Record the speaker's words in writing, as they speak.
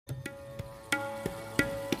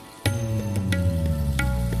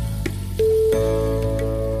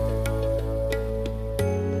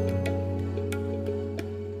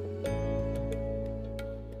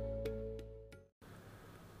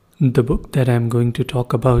The book that I'm going to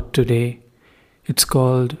talk about today, it's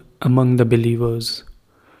called Among the Believers,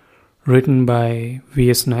 written by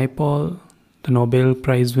V.S. Naipaul, the Nobel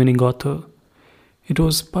Prize-winning author. It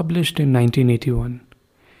was published in 1981,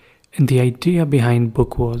 and the idea behind the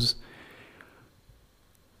book was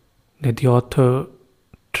that the author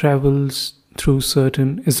travels through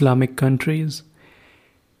certain Islamic countries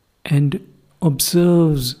and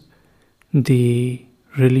observes the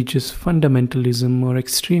religious fundamentalism or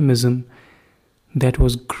extremism that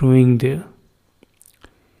was growing there.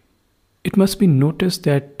 It must be noticed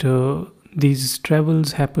that these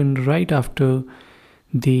travels happened right after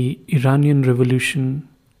the Iranian Revolution,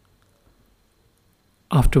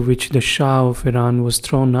 after which the Shah of Iran was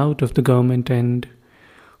thrown out of the government and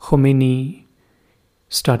Khomeini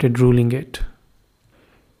started ruling it.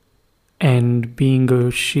 And being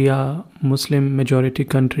a Shia Muslim majority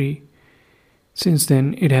country, since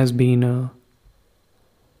then it has been a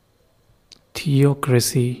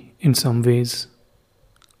theocracy in some ways.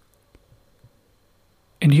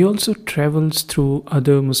 And he also travels through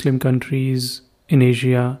other Muslim countries in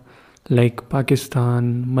Asia like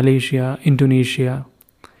Pakistan, Malaysia, Indonesia.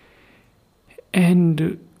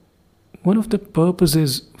 And one of the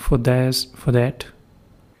purposes for that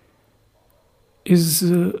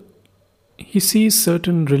is he sees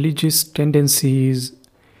certain religious tendencies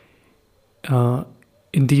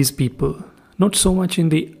in these people, not so much in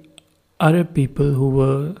the Arab people who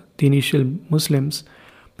were the initial Muslims,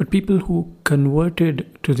 but people who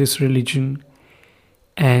converted to this religion,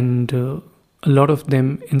 and a lot of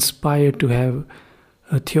them inspired to have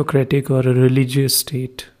a theocratic or a religious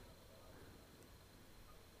state.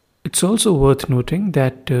 It's also worth noting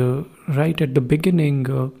that right at the beginning,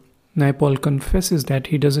 Naipaul confesses that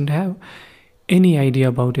he doesn't have any idea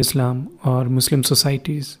about Islam or Muslim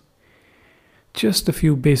societies. Just a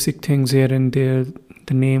few basic things here and there,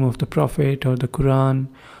 the name of the Prophet or the Quran,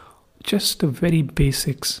 just the very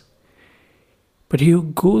basics. But he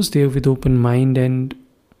goes there with open mind and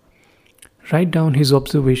write down his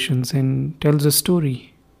observations and tells a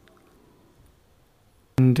story.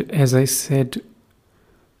 And as I said,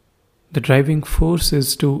 the driving force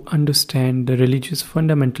is to understand the religious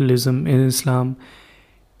fundamentalism in Islam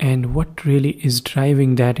and what really is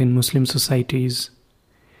driving that in Muslim societies.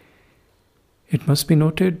 It must be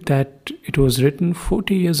noted that it was written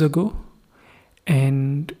 40 years ago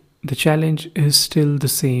and the challenge is still the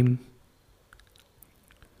same.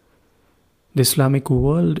 The Islamic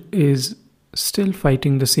world is still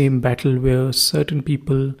fighting the same battle where certain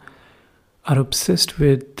people are obsessed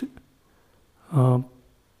with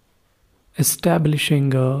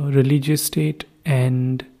establishing a religious state,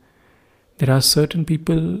 and there are certain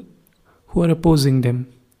people who are opposing them.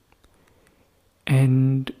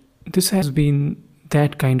 And this has been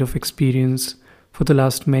that kind of experience for the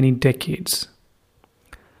last many decades.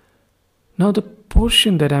 Now the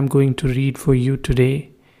portion that I'm going to read for you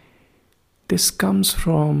today, this comes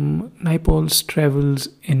from Naipaul's travels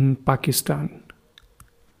in Pakistan.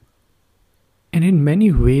 And in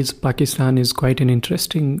many ways, Pakistan is quite an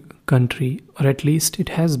interesting country, or at least it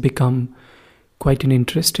has become quite an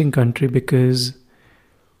interesting country, because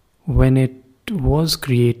when it was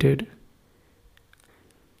created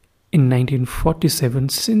in 1947,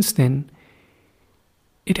 since then,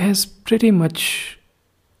 it has pretty much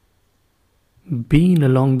been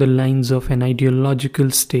along the lines of an ideological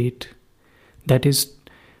state that is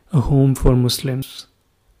a home for Muslims.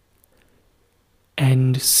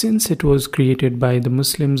 And since it was created by the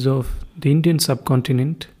Muslims of the Indian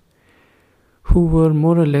subcontinent, who were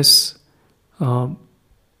more or less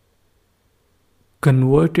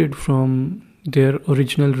converted from their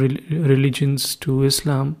original religions to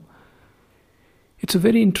Islam, it's a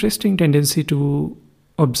very interesting tendency to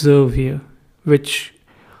observe here, which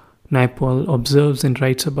Naipaul observes and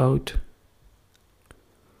writes about.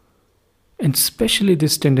 And especially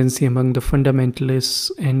this tendency among the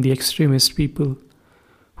fundamentalists and the extremist people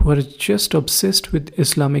who are just obsessed with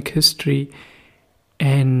Islamic history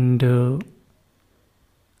and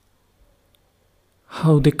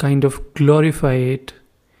how they kind of glorify it,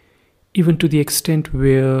 even to the extent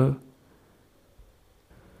where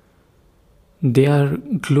they are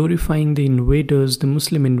glorifying the invaders, the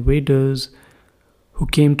Muslim invaders who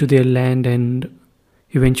came to their land and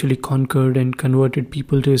eventually conquered and converted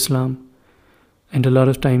people to Islam, and a lot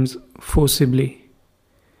of times forcibly.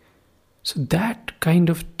 So that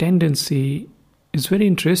kind of tendency is very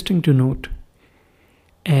interesting to note.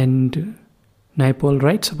 And Naipaul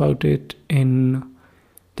writes about it in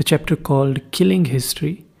the chapter called Killing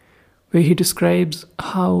History, where he describes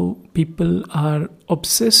how people are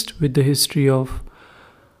obsessed with the history of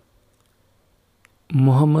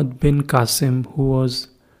Muhammad bin Qasim, who was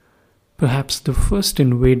perhaps the first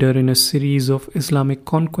invader in a series of Islamic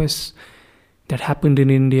conquests that happened in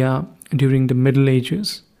India during the Middle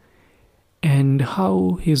Ages, and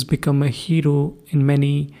how he's become a hero in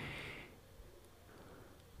many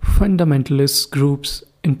fundamentalist groups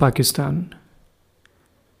in Pakistan.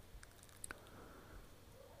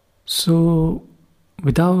 So,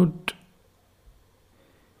 without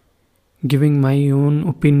giving my own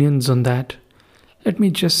opinions on that, let me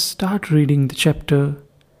just start reading the chapter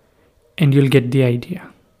and you'll get the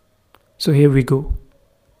idea. So, here we go.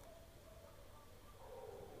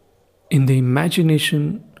 In the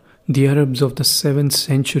imagination, the Arabs of the 7th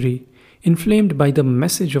century, inflamed by the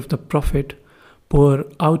message of the Prophet, pour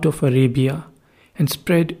out of Arabia and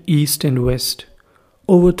spread east and west,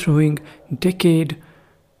 overthrowing decade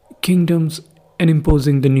kingdoms and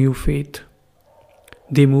imposing the new faith.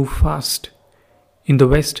 They move fast. In the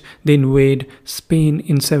west, they invade Spain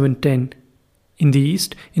in 710. In the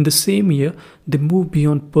east, in the same year, they move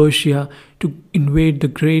beyond Persia to invade the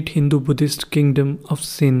great Hindu-Buddhist kingdom of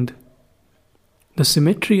Sindh. The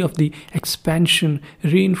symmetry of the expansion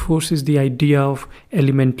reinforces the idea of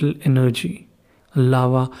elemental energy, a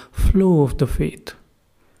lava flow of the faith.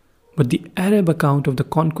 But the Arab account of the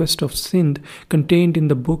conquest of Sindh, contained in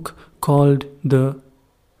the book called the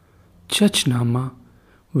Chachnama,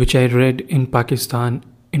 which I read in Pakistan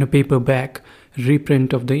in a paperback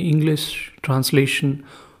reprint of the English translation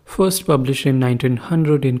first published in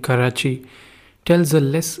 1900 in Karachi, tells a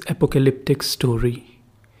less apocalyptic story.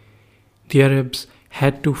 The Arabs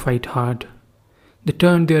had to fight hard. They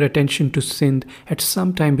turned their attention to Sindh at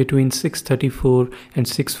some time between 634 and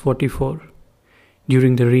 644,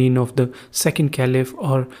 during the reign of the second caliph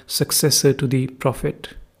or successor to the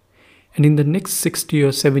Prophet, and in the next 60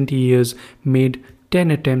 or 70 years made 10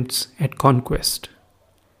 attempts at conquest.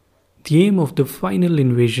 The aim of the final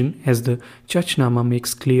invasion, as the Chachnama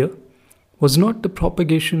makes clear, was not the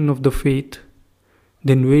propagation of the faith.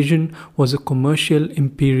 The invasion was a commercial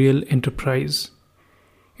imperial enterprise.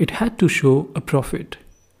 It had to show a profit.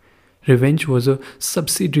 Revenge was a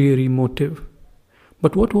subsidiary motive.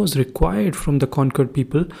 But what was required from the conquered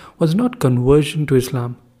people was not conversion to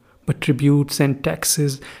Islam, but tributes and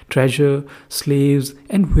taxes, treasure, slaves,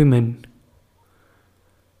 and women.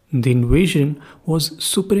 The invasion was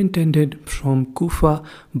superintended from Kufa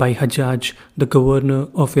by Hajjaj, the governor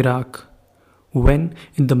of Iraq. When,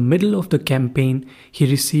 in the middle of the campaign, he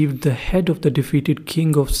received the head of the defeated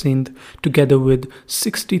king of Sindh together with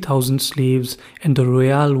 60,000 slaves and the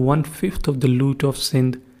royal 1/5 of the loot of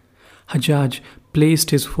Sindh, Hajjaj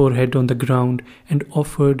placed his forehead on the ground and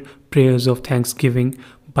offered prayers of thanksgiving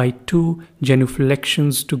by 2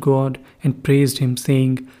 genuflections to God and praised him,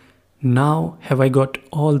 saying, "Now have I got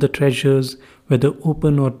all the treasures, whether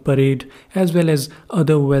open or buried, as well as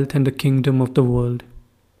other wealth and the kingdom of the world."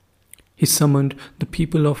 He summoned the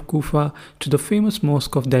people of Kufa to the famous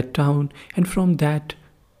mosque of that town, and from that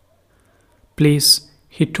place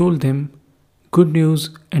he told them, "Good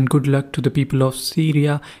news and good luck to the people of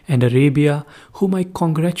Syria and Arabia, whom I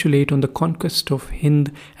congratulate on the conquest of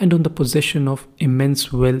Hind and on the possession of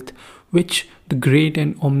immense wealth, which the great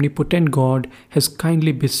and omnipotent God has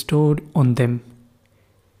kindly bestowed on them."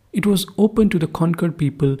 It was open to the conquered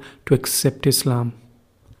people to accept Islam.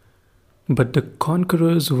 But the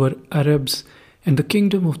conquerors were Arabs, and the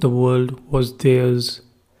kingdom of the world was theirs.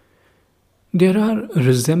 There are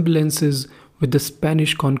resemblances with the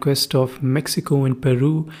Spanish conquest of Mexico and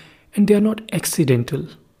Peru, and they are not accidental.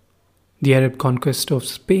 The Arab conquest of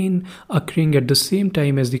Spain, occurring at the same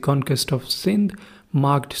time as the conquest of Sindh,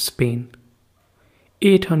 marked Spain.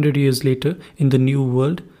 800 years later, in the New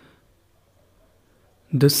World,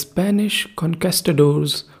 the Spanish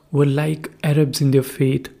conquistadors were like Arabs in their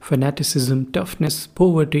faith, fanaticism, toughness,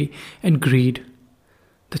 poverty, and greed.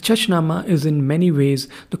 The Chachnama is in many ways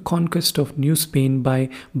the conquest of New Spain by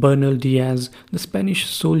Bernal Diaz, the Spanish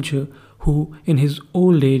soldier who, in his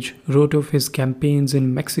old age, wrote of his campaigns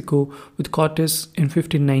in Mexico with Cortes in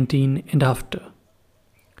 1519 and after.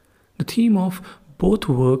 The theme of both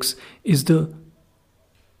works is the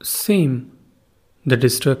same: the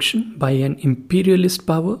destruction by an imperialist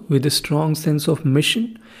power with a strong sense of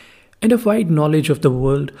mission and a wide knowledge of the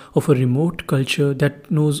world, of a remote culture that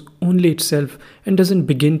knows only itself and doesn't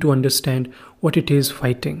begin to understand what it is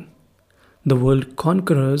fighting. The world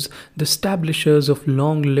conquerors, the establishers of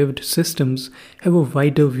long-lived systems, have a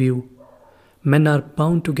wider view. Men are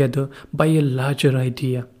bound together by a larger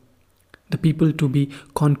idea. The people to be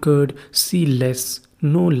conquered see less,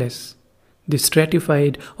 know less. The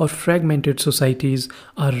stratified or fragmented societies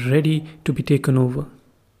are ready to be taken over.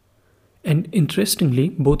 And interestingly,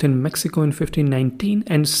 both in Mexico in 1519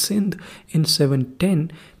 and Sindh in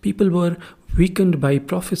 710, people were weakened by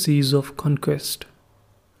prophecies of conquest.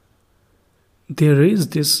 There is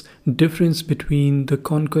this difference between the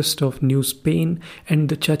conquest of New Spain and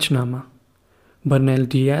the Chachnama. Bernal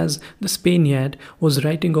Diaz, the Spaniard, was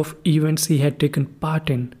writing of events he had taken part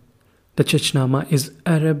in. The Chachnama is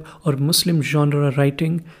Arab or Muslim genre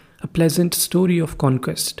writing, a pleasant story of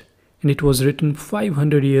conquest, and it was written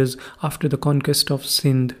 500 years after the conquest of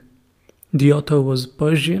Sindh. The author was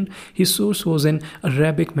Persian. His source was an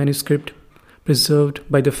Arabic manuscript preserved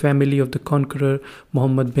by the family of the conqueror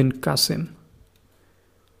Muhammad bin Qasim.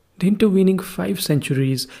 The intervening 5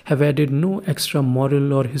 centuries have added no extra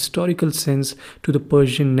moral or historical sense to the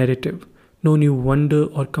Persian narrative, no new wonder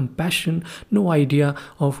or compassion, no idea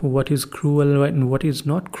of what is cruel and what is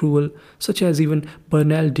not cruel, such as even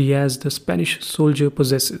Bernal Diaz, the Spanish soldier,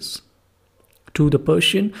 possesses. To the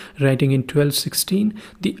Persian, writing in 1216,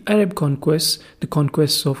 the Arab conquests, the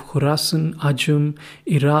conquests of Khorasan, Ajam,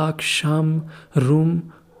 Iraq, Sham,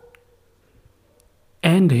 Rum,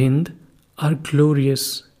 and Hind, are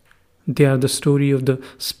glorious. They are the story of the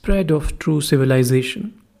spread of true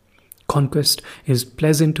civilization. Conquest is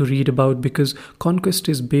pleasant to read about because conquest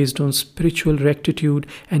is based on spiritual rectitude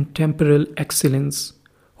and temporal excellence,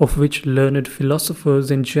 of which learned philosophers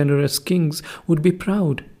and generous kings would be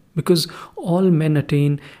proud, because all men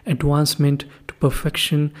attain advancement to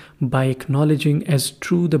perfection by acknowledging as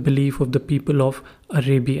true the belief of the people of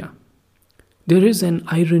Arabia. There is an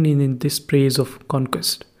irony in this praise of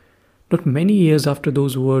conquest. Not many years after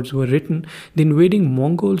those words were written, the invading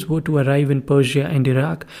Mongols were to arrive in Persia and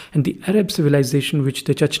Iraq, and the Arab civilization which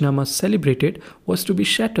the Chachnama celebrated was to be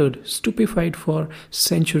shattered, stupefied for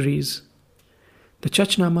centuries. The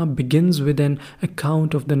Chachnama begins with an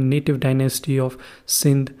account of the native dynasty of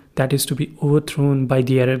Sindh that is to be overthrown by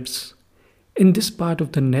the Arabs. In this part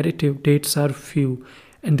of the narrative, dates are few,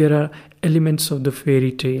 and there are elements of the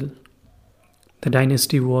fairy tale. The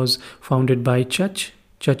dynasty was founded by Chach.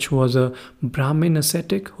 Chach was a Brahmin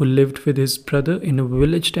ascetic who lived with his brother in a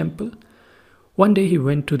village temple. One day he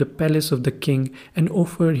went to the palace of the king and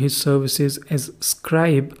offered his services as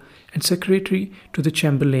scribe and secretary to the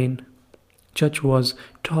chamberlain. Chach was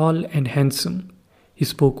tall and handsome. He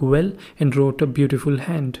spoke well and wrote a beautiful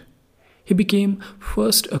hand. He became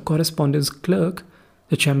first a correspondence clerk,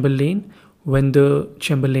 the chamberlain, when the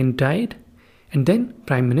chamberlain died, and then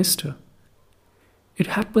prime minister. It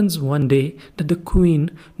happens one day that the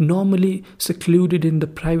queen, normally secluded in the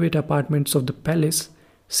private apartments of the palace,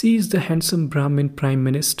 sees the handsome Brahmin prime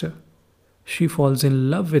minister. She falls in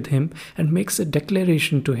love with him and makes a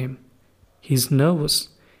declaration to him. He is nervous.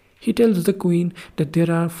 He tells the queen that there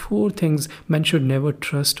are 4 things man should never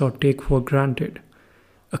trust or take for granted: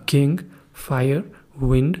 a king, fire,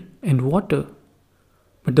 wind, and water.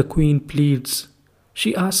 But the queen pleads.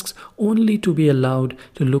 She asks only to be allowed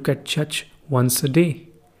to look at Chach once a day,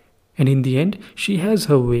 and in the end she has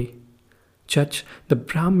her way. Chach, the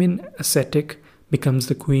Brahmin ascetic, becomes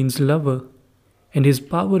the queen's lover, and his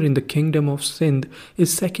power in the kingdom of Sindh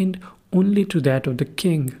is second only to that of the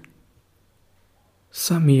king.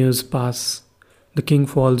 Some years pass. The king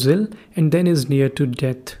falls ill and then is near to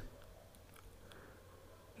death.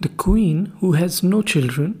 The queen, who has no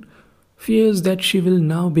children, fears that she will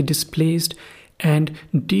now be displaced and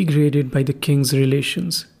degraded by the king's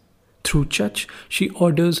relations. Through Chach, she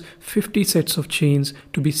orders 50 sets of chains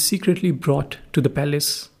to be secretly brought to the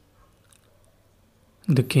palace.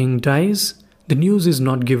 The king dies. The news is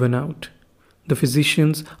not given out. The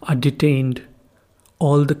physicians are detained.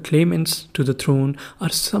 All the claimants to the throne are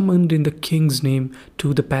summoned in the king's name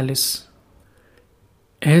to the palace.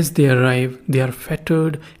 As they arrive, they are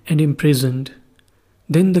fettered and imprisoned.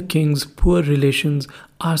 Then the king's poor relations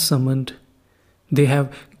are summoned. They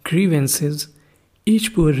have grievances.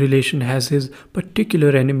 Each poor relation has his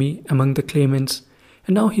particular enemy among the claimants,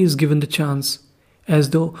 and now he is given the chance, as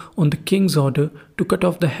though on the king's order, to cut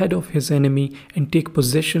off the head of his enemy and take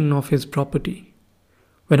possession of his property.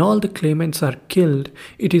 When all the claimants are killed,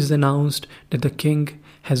 it is announced that the king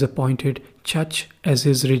has appointed Chach as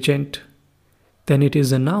his regent. Then it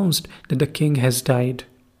is announced that the king has died.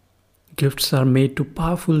 Gifts are made to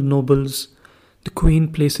powerful nobles. The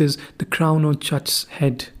queen places the crown on Chach's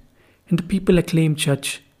head, and the people acclaim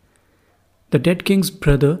Chach. The dead king's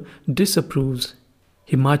brother disapproves.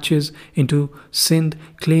 He marches into Sindh,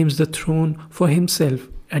 claims the throne for himself,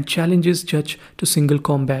 and challenges Chach to single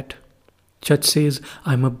combat. Chach says,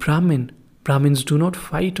 "I am a Brahmin. Brahmins do not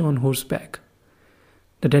fight on horseback."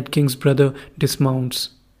 The dead king's brother dismounts.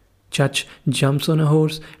 Chach jumps on a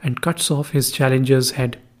horse and cuts off his challenger's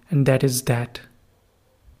head, and that is that.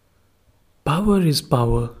 Power is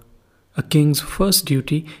power. A king's first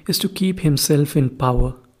duty is to keep himself in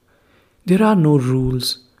power. There are no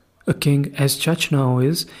rules. A king, as Chach now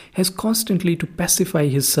is, has constantly to pacify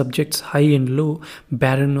his subjects high and low,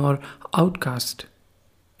 barren or outcast.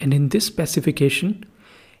 And in this pacification,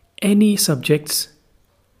 any subjects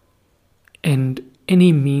and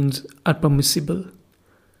any means are permissible.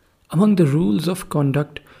 Among the rules of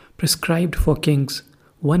conduct prescribed for kings,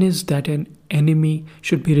 one is that an enemy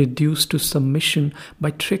should be reduced to submission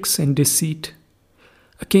by tricks and deceit.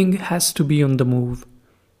 A king has to be on the move.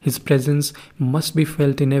 His presence must be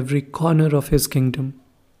felt in every corner of his kingdom.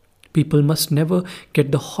 People must never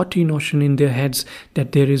get the haughty notion in their heads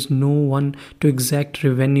that there is no one to exact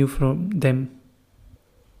revenue from them.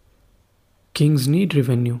 Kings need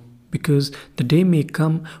revenue because the day may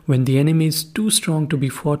come when the enemy is too strong to be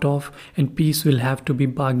fought off and peace will have to be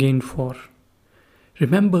bargained for.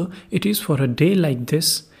 Remember, it is for a day like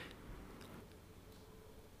this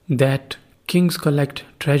that kings collect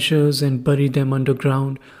treasures and bury them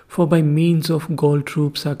underground, for by means of gold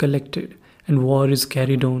troops are collected, and war is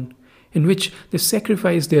carried on, in which they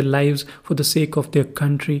sacrifice their lives for the sake of their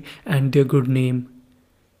country and their good name.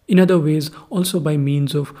 In other ways, also by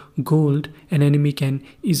means of gold, an enemy can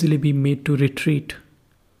easily be made to retreat.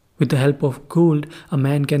 With the help of gold, a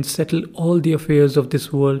man can settle all the affairs of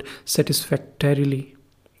this world satisfactorily,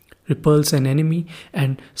 repulse an enemy,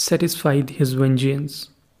 and satisfy his vengeance.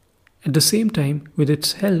 At the same time, with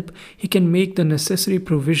its help, he can make the necessary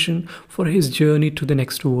provision for his journey to the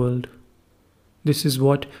next world. This is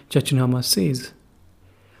what Chachnama says.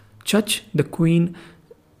 Chach, the queen,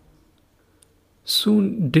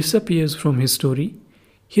 soon disappears from his story.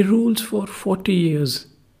 He rules for 40 years.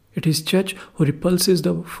 It is Chach who repulses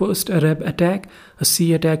the first Arab attack, a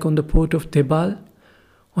sea attack on the port of Tebal.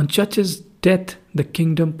 On Chach's death, the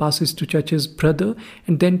kingdom passes to Chach's brother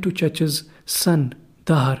and then to Chach's son,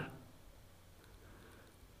 Dahar.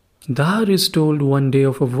 Dahar is told one day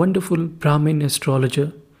of a wonderful Brahmin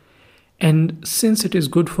astrologer, and since it is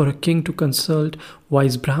good for a king to consult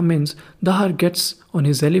wise Brahmins, Dahar gets on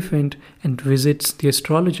his elephant and visits the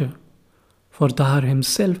astrologer. For Dahar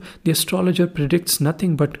himself, the astrologer predicts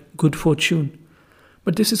nothing but good fortune.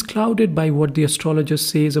 But this is clouded by what the astrologer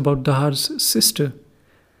says about Dahar's sister.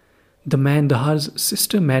 The man Dahar's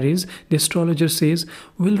sister marries, the astrologer says,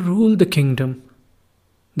 will rule the kingdom.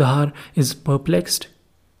 Dahar is perplexed.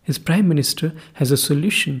 His prime minister has a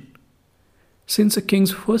solution. Since a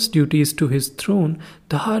king's first duty is to his throne,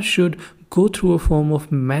 Dahar should go through a form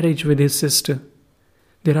of marriage with his sister.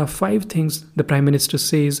 There are 5 things, the prime minister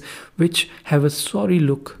says, which have a sorry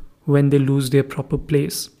look when they lose their proper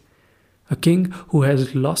place. A king who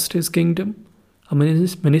has lost his kingdom, a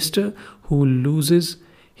minister who loses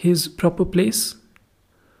his proper place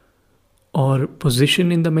or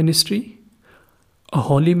position in the ministry, a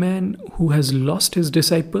holy man who has lost his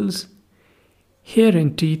disciples, hair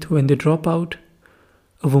and teeth when they drop out,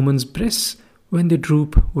 a woman's breasts when they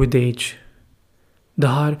droop with age.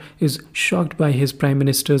 Dahar is shocked by his prime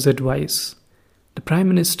minister's advice. The prime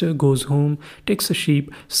minister goes home, takes a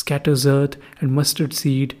sheep, scatters earth and mustard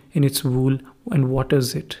seed in its wool and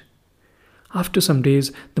waters it. After some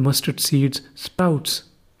days, the mustard seeds sprouts.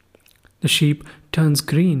 The sheep turns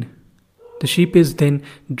green. The sheep is then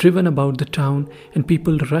driven about the town and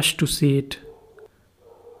people rush to see it.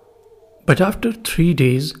 But after 3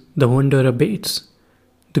 days, the wonder abates.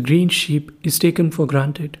 The green sheep is taken for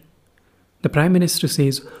granted. The Prime Minister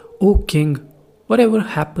says, "O King, whatever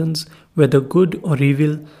happens, whether good or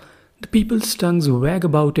evil, the people's tongues wag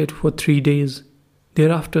about it for 3 days.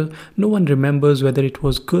 Thereafter, no one remembers whether it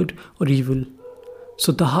was good or evil."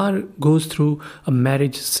 So Dahar goes through a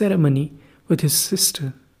marriage ceremony with his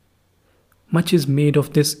sister. Much is made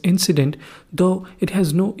of this incident, though it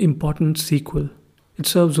has no important sequel. It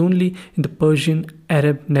serves only in the Persian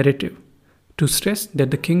Arab narrative to stress that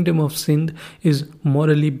the kingdom of Sindh is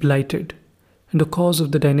morally blighted, and the cause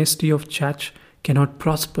of the dynasty of Chach cannot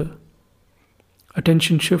prosper.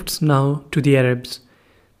 Attention shifts now to the Arabs.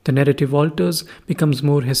 The narrative alters, becomes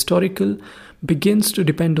more historical, begins to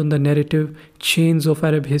depend on the narrative chains of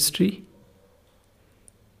Arab history.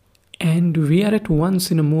 And we are at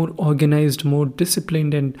once in a more organized, more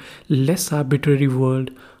disciplined and less arbitrary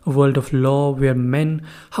world, a world of law where men,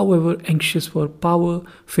 however anxious for power,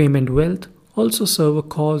 fame and wealth, also serve a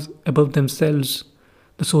cause above themselves.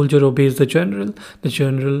 The soldier obeys the general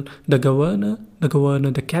the governor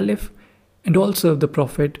the caliph, and all serve the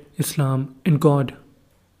Prophet, Islam and God.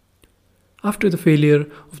 After the failure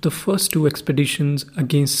of the first 2 expeditions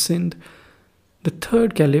against Sindh, the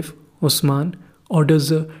third caliph, Osman,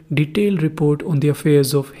 orders a detailed report on the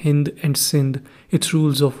affairs of Hind and Sindh, its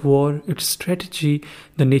rules of war, its strategy,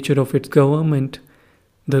 the nature of its government,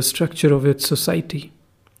 the structure of its society.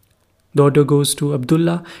 The order goes to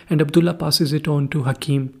Abdullah, and Abdullah passes it on to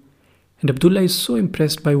Hakim. And Abdullah is so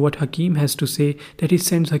impressed by what Hakim has to say that he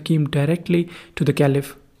sends Hakim directly to the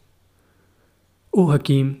Caliph. "O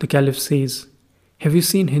Hakim," the Caliph says, "have you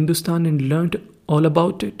seen Hindustan and learnt all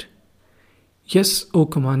about it?" "Yes, O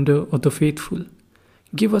Commander of the Faithful.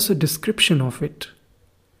 Give us a description of it."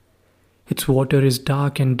 "Its water is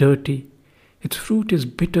dark and dirty. Its fruit is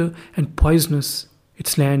bitter and poisonous.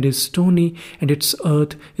 Its land is stony and its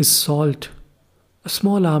earth is salt. A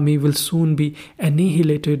small army will soon be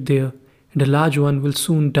annihilated there, and a large one will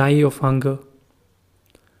soon die of hunger."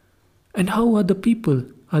 "And how are the people?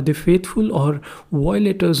 Are they faithful or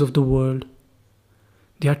violators of the world?"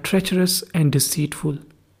 "They are treacherous and deceitful."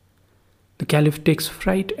 The Caliph takes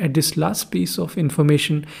fright at this last piece of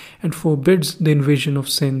information and forbids the invasion of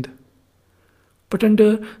Sindh. But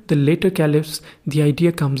under the later caliphs, the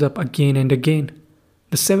idea comes up again and again.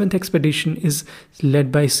 The seventh expedition is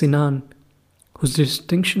led by Sinan, whose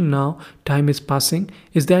distinction now, time is passing,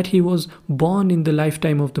 is that he was born in the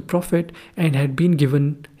lifetime of the Prophet and had been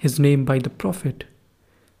given his name by the Prophet.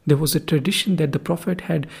 There was a tradition that the Prophet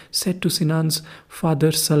had said to Sinan's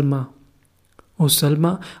father Salma, "O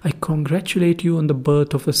Salma, I congratulate you on the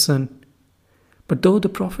birth of a son." But though the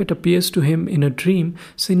Prophet appears to him in a dream,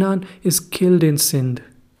 Sinan is killed in Sindh.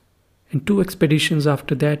 And 2 expeditions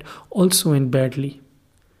after that also end badly.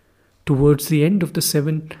 Towards the end of the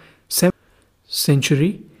 7th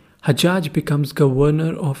century, Hajjaj becomes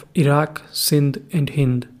governor of Iraq, Sindh and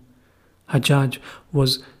Hind. Hajjaj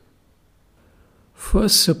was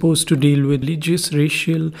first supposed to deal with religious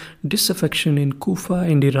racial disaffection in Kufa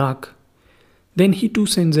and Iraq. Then he too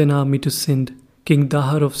sends an army to Sindh. King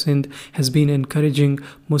Dahar of Sindh has been encouraging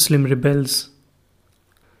Muslim rebels.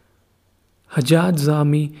 Hajjaj's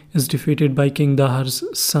army is defeated by King Dahar's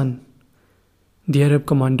son. The Arab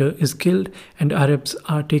commander is killed and Arabs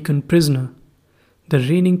are taken prisoner. The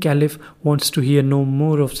reigning caliph wants to hear no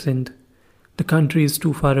more of Sindh. The country is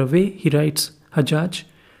too far away, he writes Hajjaj.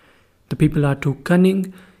 The people are too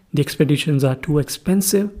cunning, the expeditions are too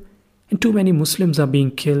expensive, and too many Muslims are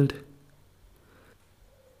being killed.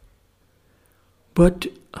 But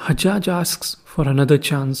Hajjaj asks for another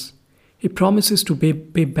chance. He promises to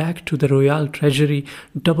pay back to the royal treasury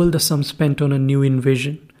double the sum spent on a new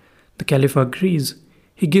invasion. The caliph agrees.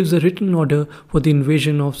 He gives a written order for the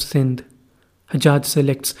invasion of Sindh. Hajjaj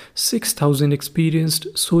selects 6,000 experienced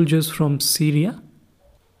soldiers from Syria,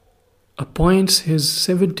 appoints his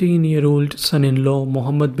 17-year-old son-in-law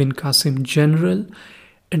Muhammad bin Qasim general,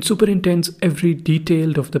 and superintends every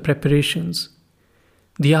detail of the preparations.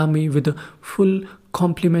 The army, with a full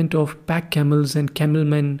complement of pack camels and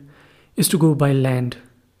camelmen, is to go by land.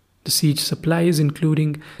 The siege supplies,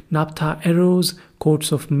 including naphtha arrows,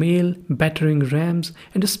 coats of mail, battering rams,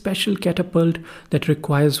 and a special catapult that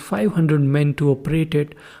requires 500 men to operate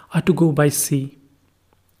it, are to go by sea.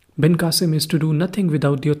 Bin Qasim is to do nothing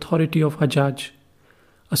without the authority of Hajjaj.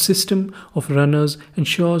 A system of runners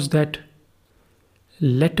ensures that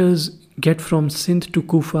letters get from Sindh to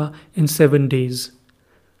Kufa in 7 days.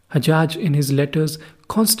 Hajjaj in his letters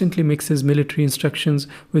constantly mixes military instructions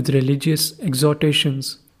with religious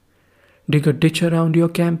exhortations. Dig a ditch around your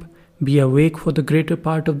camp, be awake for the greater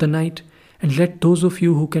part of the night, and let those of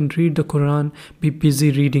you who can read the Quran be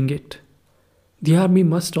busy reading it. The army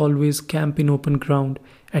must always camp in open ground.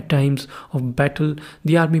 At times of battle,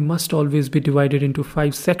 the army must always be divided into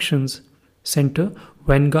 5 sections: center,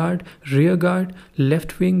 vanguard, rear guard,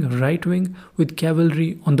 left wing, right wing, with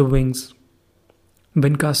cavalry on the wings.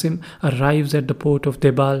 Bin Qasim arrives at the port of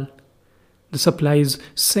Debal. The supplies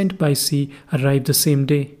sent by sea arrive the same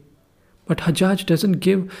day. But Hajjaj doesn't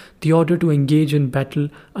give the order to engage in battle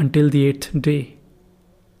until the 8th day.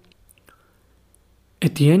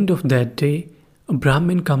 At the end of that day, a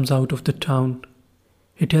Brahmin comes out of the town.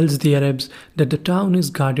 He tells the Arabs that the town is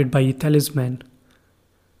guarded by a talisman.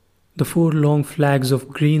 The 4 long flags of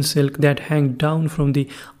green silk that hang down from the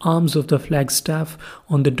arms of the flagstaff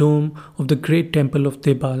on the dome of the great temple of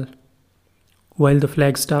Debal. While the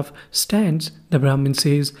flagstaff stands, the Brahmin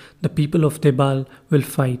says, the people of Debal will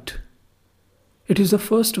fight. It is the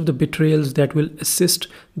first of the betrayals that will assist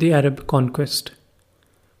the Arab conquest.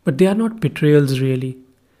 But they are not betrayals really.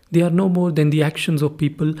 They are no more than the actions of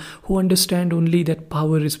people who understand only that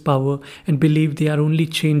power is power and believe they are only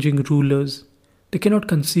changing rulers. They cannot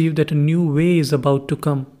conceive that a new way is about to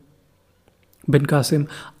come. Bin Qasim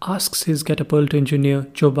asks his catapult engineer,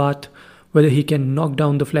 Jobat, whether he can knock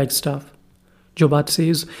down the flagstaff. Jobat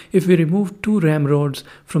says, if we remove 2 ramrods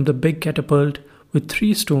from the big catapult with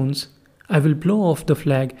 3 stones, I will blow off the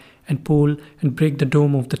flag and pole and break the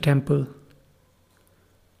dome of the temple.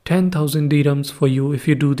 10,000 dirhams for you if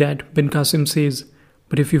you do that, bin Qasim says.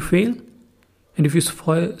 But if you fail, and if you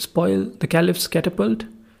spoil the caliph's catapult,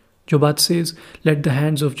 Jobat says, let the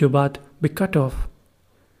hands of Jobat be cut off.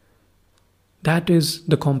 That is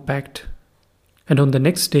the compact. And on the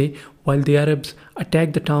next day, while the Arabs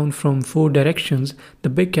attack the town from 4 directions, the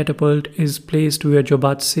big catapult is placed where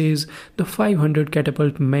Jobat says the 500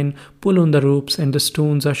 catapult men pull on the ropes and the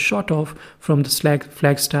stones are shot off from the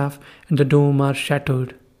flagstaff and the dome are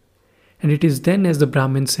shattered. And it is then, as the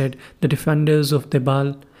Brahmin said, the defenders of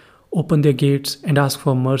Debal open their gates and ask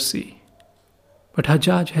for mercy. But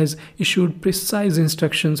Hajjaj has issued precise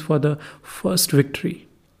instructions for the first victory.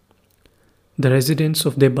 The residents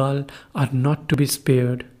of Debal are not to be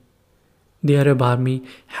spared. The Arab army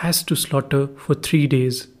has to slaughter for 3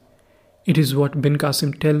 days. It is what bin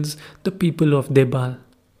Qasim tells the people of Debal.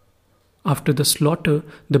 After the slaughter,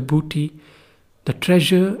 the booty, the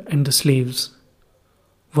treasure and the slaves.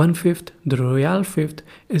 1/5, the royal fifth,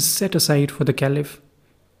 is set aside for the caliph,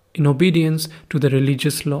 in obedience to the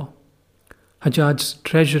religious law. Hajjaj's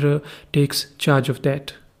treasurer takes charge of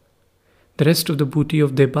that. The rest of the booty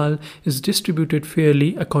of Debal is distributed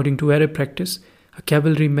fairly according to Arab practice, a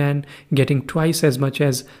cavalryman getting twice as much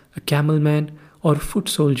as a camelman or foot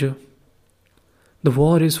soldier. The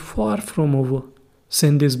war is far from over.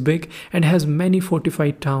 Sindh is big and has many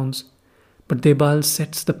fortified towns. But Debal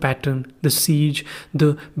sets the pattern, the siege,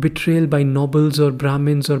 the betrayal by nobles or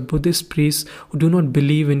Brahmins or Buddhist priests who do not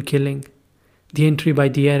believe in killing, the entry by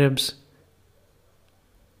the Arabs,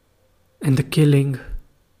 and the killing,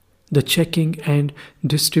 the checking and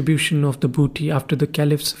distribution of the booty after the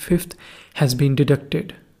caliph's fifth has been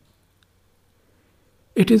deducted.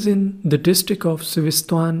 It is in the district of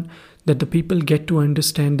Sivistan that the people get to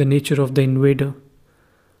understand the nature of the invader.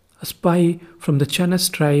 A spy from the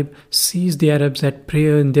Chanas tribe sees the Arabs at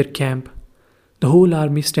prayer in their camp, the whole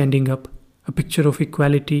army standing up, a picture of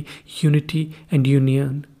equality, unity and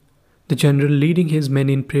union. The general leading his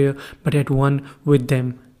men in prayer but at one with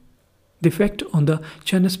them. The effect on the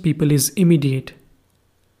Chanas people is immediate.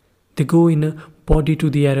 They go in a body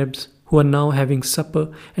to the Arabs, who are now having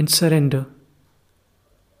supper, and surrender.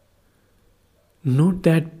 Note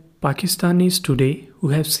that Pakistanis today, who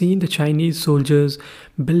have seen the Chinese soldiers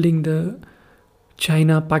building the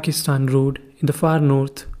China-Pakistan road in the far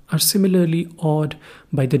north, are similarly awed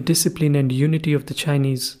by the discipline and unity of the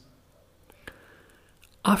Chinese.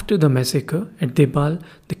 After the massacre at Debal,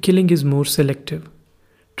 the killing is more selective.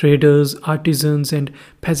 Traders, artisans and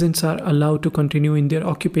peasants are allowed to continue in their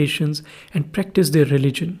occupations and practice their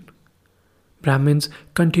religion. Brahmins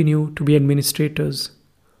continue to be administrators.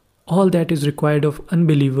 All that is required of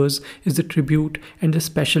unbelievers is the tribute and the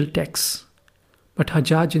special tax. But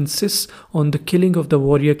Hajjaj insists on the killing of the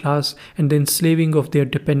warrior class and the enslaving of their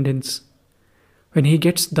dependents. When he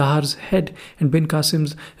gets Dahar's head and bin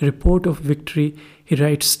Qasim's report of victory, he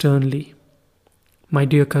writes sternly, "My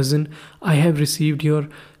dear cousin, I have received your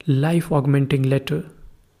life-augmenting letter.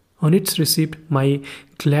 On its receipt, my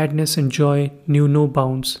gladness and joy knew no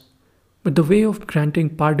bounds. But the way of granting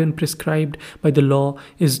pardon prescribed by the law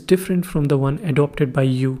is different from the one adopted by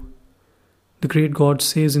you. The great God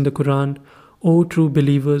says in the Quran, 'O true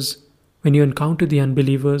believers, when you encounter the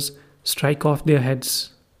unbelievers, strike off their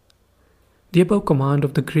heads.' The above command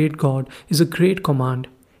of the great God is a great command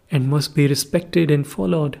and must be respected and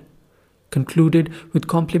followed." Concluded with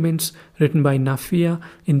compliments written by Nafia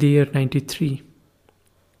in the year 93.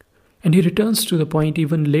 And he returns to the point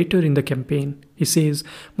even later in the campaign. He says,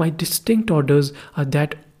 "My distinct orders are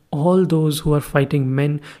that all those who are fighting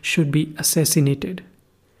men should be assassinated,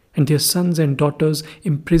 and their sons and daughters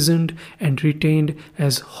imprisoned and retained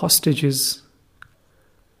as hostages."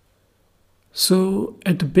 So,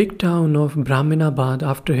 at the big town of Brahminabad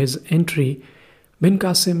after his entry, bin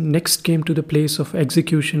Qasim next came to the place of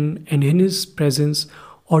execution and in his presence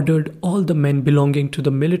ordered all the men belonging to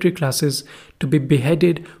the military classes to be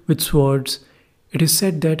beheaded with swords. It is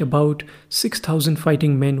said that about 6,000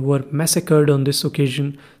 fighting men were massacred on this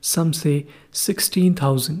occasion, some say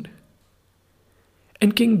 16,000.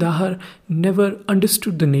 And King Dahar never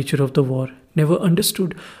understood the nature of the war, never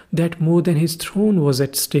understood that more than his throne was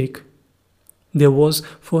at stake. There was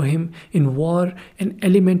for him in war an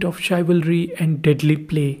element of chivalry and deadly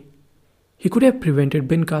play. He could have prevented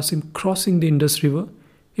bin Qasim crossing the Indus River.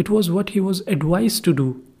 It was what he was advised to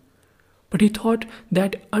do. But he thought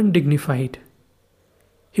that undignified.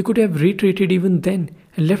 He could have retreated even then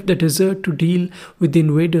and left the desert to deal with the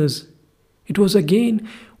invaders. It was again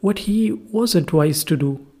what he was advised to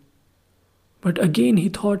do. But again he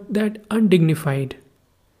thought that undignified.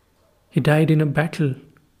 He died in a battle.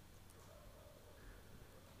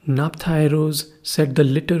 Napthai rose, set the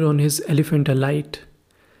litter on his elephant alight.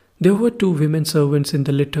 There were 2 women servants in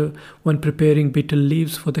the litter, one preparing betel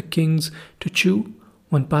leaves for the kings to chew,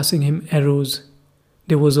 one passing him arrows.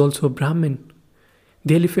 There was also a Brahmin.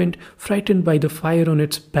 The elephant, frightened by the fire on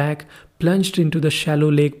its back, plunged into the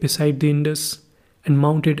shallow lake beside the Indus, and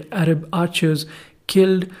mounted Arab archers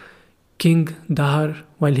killed King Dahar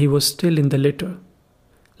while he was still in the litter.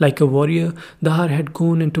 Like a warrior, Dahar had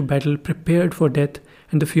gone into battle prepared for death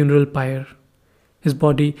and the funeral pyre. His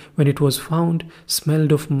body, when it was found,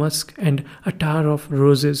 smelled of musk and attar of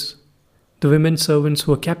roses. The women servants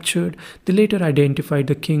who were captured, they later identified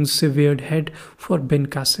the king's severed head for bin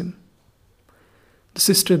Qasim. The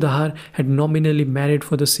sister Dahar had nominally married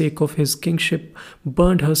for the sake of his kingship,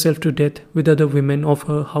 burned herself to death with other women of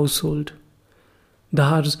her household.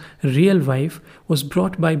 Dahar's real wife was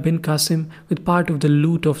brought by bin Qasim with part of the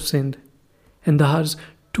loot of Sindh, and Dahar's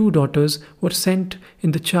 2 daughters were sent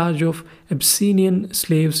in the charge of Abyssinian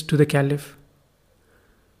slaves to the Caliph.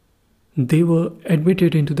 They were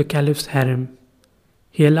admitted into the Caliph's harem.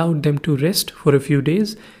 He allowed them to rest for a few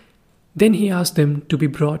days, then he asked them to be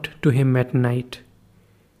brought to him at night.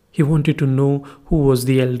 He wanted to know who was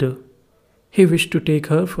the elder. He wished to take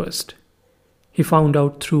her first. He found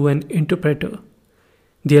out through an interpreter.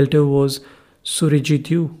 The elder was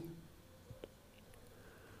Surajidhu.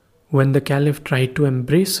 When the Caliph tried to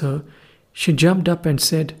embrace her, she jumped up and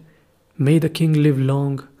said, "May the king live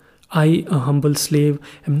long. I, a humble slave,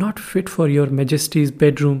 am not fit for your majesty's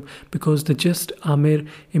bedroom because the just Amir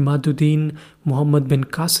Imaduddin Muhammad bin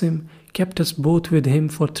Qasim kept us both with him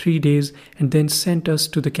for 3 days and then sent us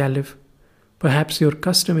to the Caliph. Perhaps your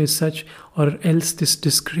custom is such, or else this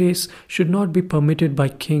disgrace should not be permitted by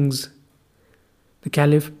kings." The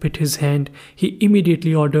Caliph bit his hand. He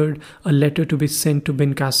immediately ordered a letter to be sent to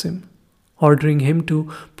bin Qasim, ordering him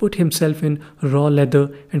to put himself in raw leather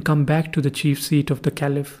and come back to the chief seat of the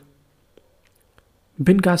Caliph.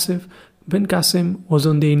 Bin Qasim was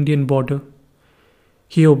on the Indian border.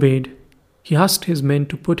 He obeyed. He asked his men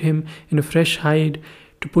to put him in a fresh hide,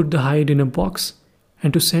 to put the hide in a box,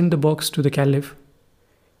 and to send the box to the Caliph.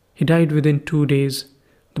 He died within 2 days.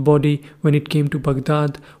 The body, when it came to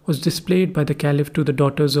Baghdad, was displayed by the Caliph to the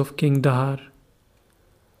daughters of King Dahar.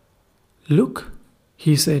 "Look,"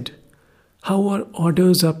 he said, "how our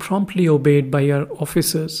orders are promptly obeyed by our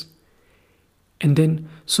officers." And then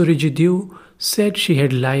Surajidhu said she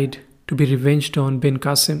had lied to be revenged on bin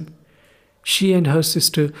Qasim. She and her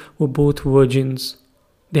sister were both virgins.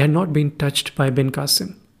 They had not been touched by bin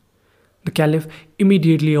Qasim. The Caliph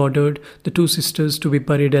immediately ordered the 2 sisters to be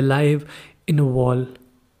buried alive in a wall.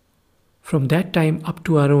 From that time up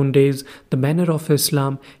to our own days, the banner of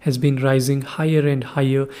Islam has been rising higher and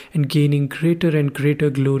higher and gaining greater and greater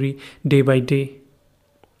glory day by day.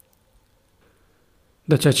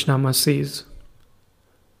 The Chachnama says,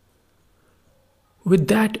 with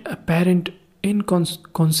that apparent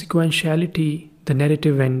inconsequentiality, the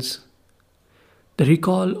narrative ends. The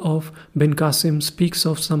recall of bin Qasim speaks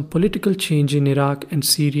of some political change in Iraq and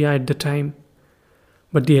Syria at the time,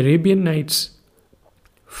 but the Arabian Nights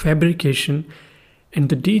fabrication and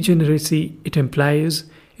the degeneracy it implies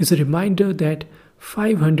is a reminder that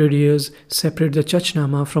 500 years separate the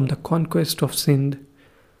Chachnama from the conquest of Sindh.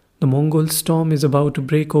 The Mongol storm is about to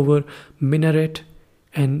break over Minaret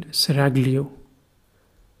and Seraglio.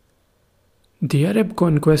 The Arab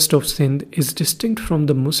conquest of Sindh is distinct from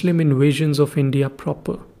the Muslim invasions of India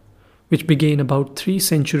proper, which began about 3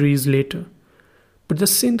 centuries later. But the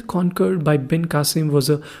Sindh conquered by bin Qasim was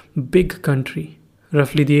a big country,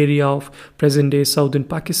 roughly the area of present-day southern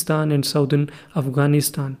Pakistan and southern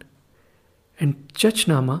Afghanistan. And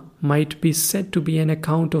Chachnama might be said to be an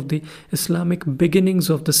account of the Islamic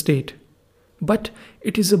beginnings of the state. But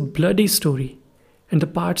it is a bloody story, and the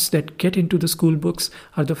parts that get into the school books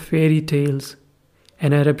are the fairy tales.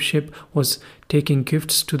 An Arab ship was taking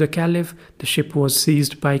gifts to the Caliph, the ship was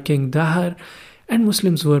seized by King Dahar, and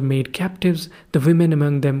Muslims were made captives. The women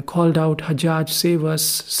among them called out, "Hajjaj, save us,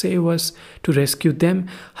 save us." To rescue them,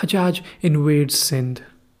 Hajjaj invades Sindh.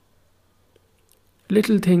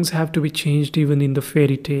 Little things have to be changed even in the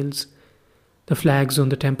fairy tales. The flags on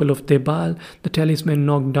the temple of Debal, the talisman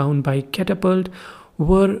knocked down by catapult,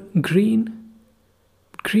 were green.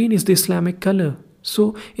 Green is the Islamic color.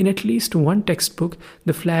 So, in at least one textbook,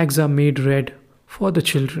 the flags are made red for the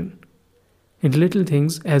children. In little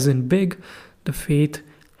things, as in big, the faith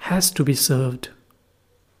has to be served.